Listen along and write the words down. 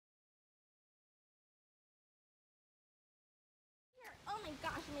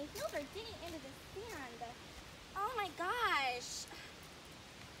my heels are digging into the sand. Oh my gosh.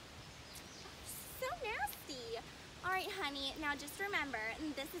 So nasty. All right, honey, now just remember,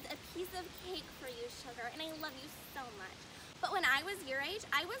 this is a piece of cake for you, sugar, and I love you so much. But when I was your age,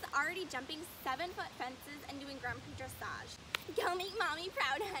 I was already jumping 7-foot fences and doing Grand Prix dressage. Go make mommy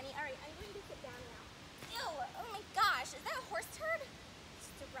proud, honey. All right, I'm going to sit down now. Ew, oh my gosh, is that a horse turd? It's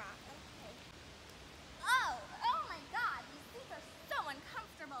just a rock, okay. Oh my God, these seats are so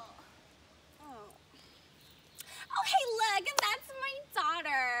uncomfortable. Oh, hey, look, that's my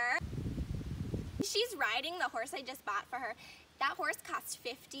daughter. She's riding the horse I just bought for her. That horse cost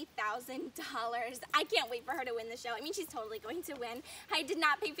 $50,000. I can't wait for her to win the show. I mean, she's totally going to win. I did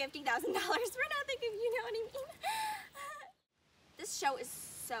not pay $50,000 for nothing, if you know what I mean. This show is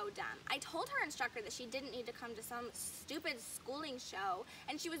so dumb. I told her instructor that she didn't need to come to some stupid schooling show,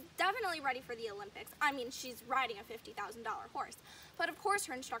 and she was definitely ready for the Olympics. I mean, she's riding a $50,000 horse. But of course,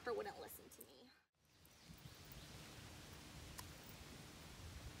 her instructor wouldn't listen to me.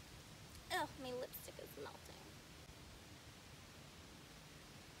 Ugh, my lipstick is melting.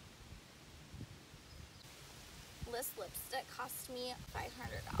 This lipstick cost me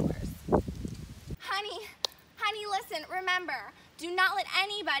 $500. Honey, listen, remember, do not let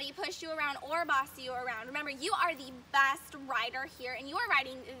anybody push you around or boss you around. Remember, you are the best rider here, and you are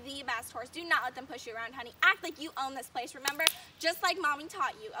riding the best horse. Do not let them push you around, honey. Act like you own this place, remember? Just like mommy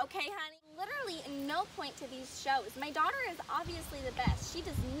taught you, okay, honey? Literally no point to these shows. My daughter is obviously the best. She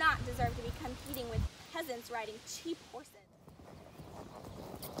does not deserve to be competing with peasants riding cheap horses.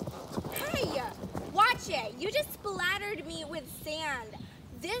 Hey, watch it. You just splattered me with sand.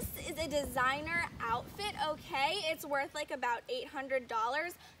 This is a designer outfit, okay? It's worth like about $800.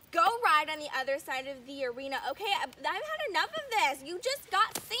 Go ride on the other side of the arena, okay? I've had enough of this. You just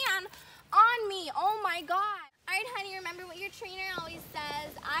got sand on me. Oh my God. All right, honey, remember what your trainer always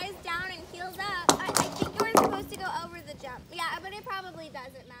says. Eyes down and heels up. I think you were supposed to go over the jump. Yeah, but it probably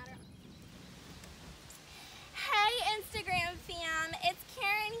doesn't matter. Hey, Instagram fam, it's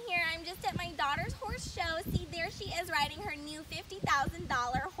Karen here. I'm just at my daughter's horse show. See, there she is riding her new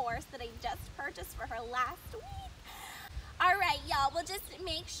 $50,000 horse that I just purchased for her last week. All right, y'all, well, just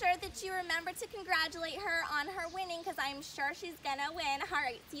make sure that you remember to congratulate her on her winning, because I'm sure she's gonna win. All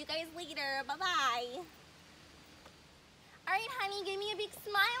right, see you guys later. Bye-bye. All right, honey, give me a big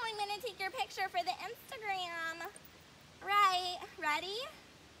smile. I'm gonna take your picture for the Instagram. Right, ready?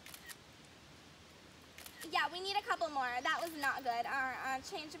 Yeah, we need a couple more. That was not good.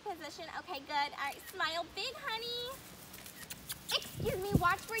 Change the position. Okay, good. All right, smile big, honey. Excuse me,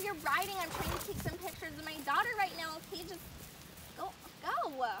 watch where you're riding. I'm trying to take some pictures of my daughter right now. Okay, just go.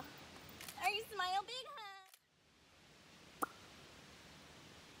 All right, smile big, huh?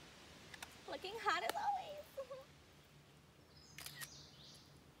 Looking hot as always.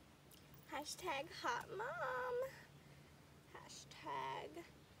 Hashtag hot mom. Hashtag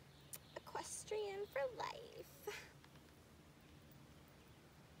equestrian for life.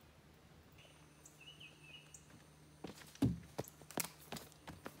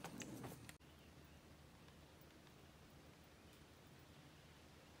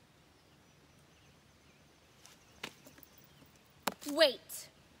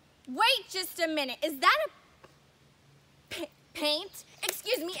 Wait just a minute. Is that a paint?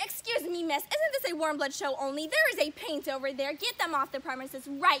 Excuse me, miss. Isn't this a warm blood show only? There is a paint over there. Get them off the premises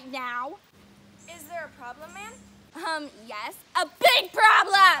right now. Is there a problem, ma'am? Yes. A big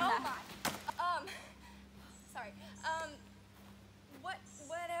problem! Oh my. Sorry.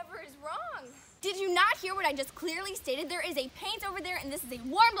 Whatever is wrong? Did you not hear what I just clearly stated? There is a paint over there, and this is a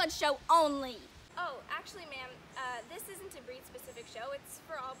warm blood show only. Oh, actually, ma'am, this isn't a breed-specific show. It's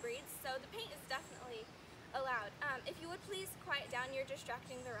for all breeds, so the paint is definitely allowed. If you would please quiet down, you're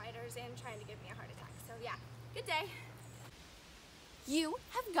distracting the riders and trying to give me a heart attack. So yeah, good day. You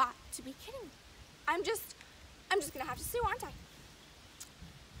have got to be kidding me. I'm just gonna have to sue, aren't I?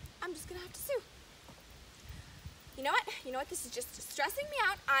 I'm just gonna have to sue. You know what? This is just stressing me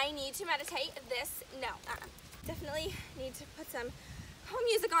out. I need to meditate. Definitely need to put some home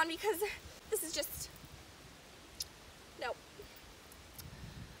music on, because this is just, no.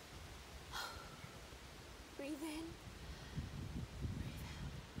 Breathe in.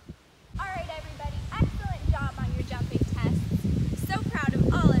 All right, everybody, excellent job on your jumping tests. So proud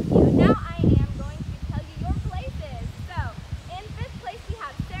of all of you. Now I am going to tell you your places. So, in 5th place we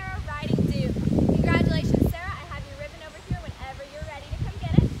have Sarah riding Duke. Congratulations, Sarah. I have your ribbon over here whenever you're ready to come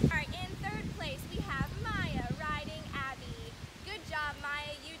get it. All right, in 3rd place we have Maya riding Abby. Good job,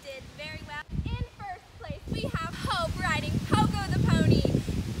 Maya. You did very well. In 1st place we have Hope riding Poco the pony.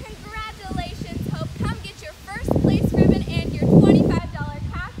 Congratulations, Hope. Come get your 1st place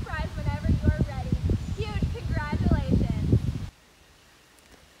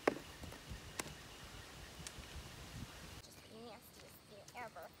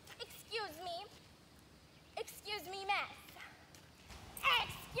ever. Excuse me. Excuse me, miss.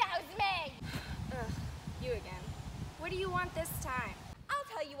 Excuse me. Ugh, you again. What do you want this time? I'll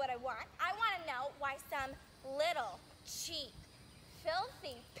tell you what I want. I want to know why some little, cheap,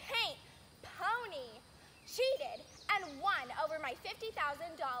 filthy paint pony cheated and won over my $50,000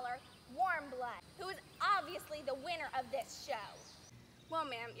 warm blood, who is obviously the winner of this show. Well,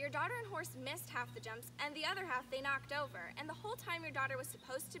 ma'am, your daughter and horse missed half the jumps, and the other half they knocked over. And the whole time your daughter was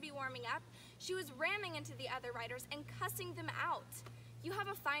supposed to be warming up, she was ramming into the other riders and cussing them out. You have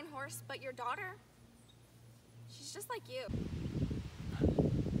a fine horse, but your daughter, she's just like you.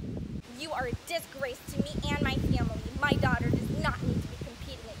 You are a disgrace to me and my family. My daughter does not need to be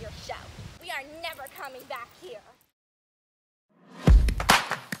competing at your show. We are never coming back here.